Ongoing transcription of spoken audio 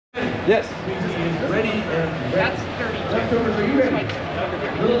Yes. Squeezy is ready and That's 32. Leftovers, are you ready?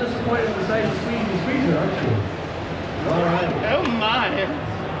 A little disappointed with the size of Squeezy, aren't you? All right. Oh my.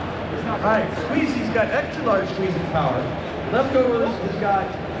 All right, Squeezy's got extra large squeezing power. Leftovers has got.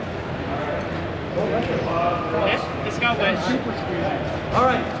 This got wet. Super Squeezy. All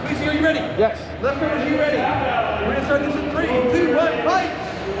right, Squeezy, are you ready? Yes. Leftovers, are you ready? We're gonna start this in 3, 2, 1, fight!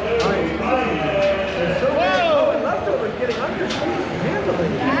 All right, Squeezy. So and Leftovers getting under Squeezy handily.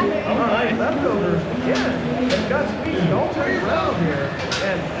 All right, Leftovers again. They've got Squeezy all turned around here,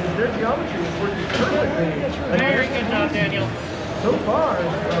 and their geometry is working perfectly. Very good job, Daniel. So far,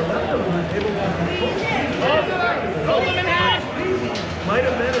 Leftovers is able to control Squeezy. Hold him in half. Squeezy might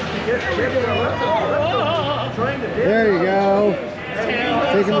have managed to get Leftovers trying to dance. There you go.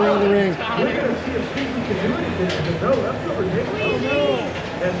 Take him around the ring. We're going to see if Squeezy can do anything. But no, Leftovers takes it.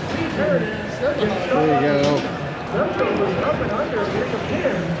 And Squeezy, there it is. There you go. Leftovers up and under, getting a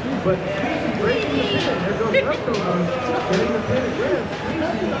pin. But Squeezy breaking the pin. There goes Leftovers getting the pin again.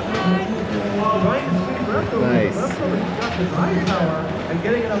 Trying to squeeze Leftovers. Nice. Leftovers has got the drive power and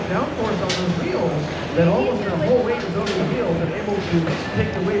getting enough downforce on those wheels that almost their whole weight is over the wheels and able to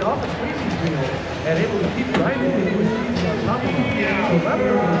take the weight off of Squeezy's wheel and able to keep driving with Squeezy on top of them. So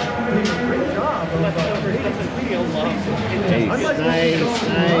Leftovers doing a great job of making Squeezy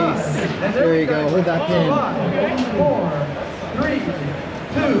Nice. There you go. Hold that pin. 5, 4, 3,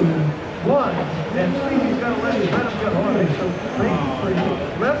 2, 1. And Squeezy's got to let him get on. So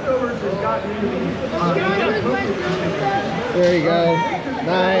Leftovers has gotten into the There you go.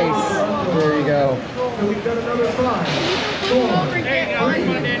 Nice. There you go. So we've got another 5, 4, 3,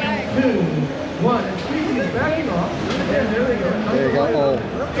 2, 1. And Squeezy's backing off. And there they go. There you go. Oh,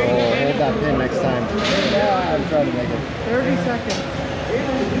 hold that pin next time. Yeah, I'm trying to make it. 30 seconds.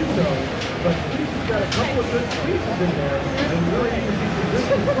 Able to do so. But Squeezy's got a couple of good squeezes in there. And really need to see some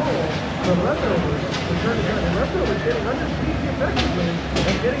good control from Leftovers to turn it around. And Leftovers getting under Squeezy effectively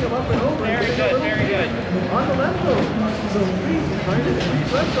and getting him up and over. Very good, very good. On the Leftovers. So Squeezy trying to defeat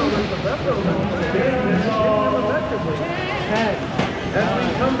Leftovers, but Leftovers getting him effectively. As we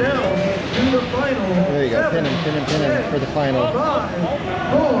come down to the final. There you go. Pin him for the final. 5,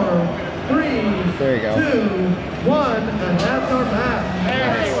 4, 3, there you go. 2, 1, and that's our match.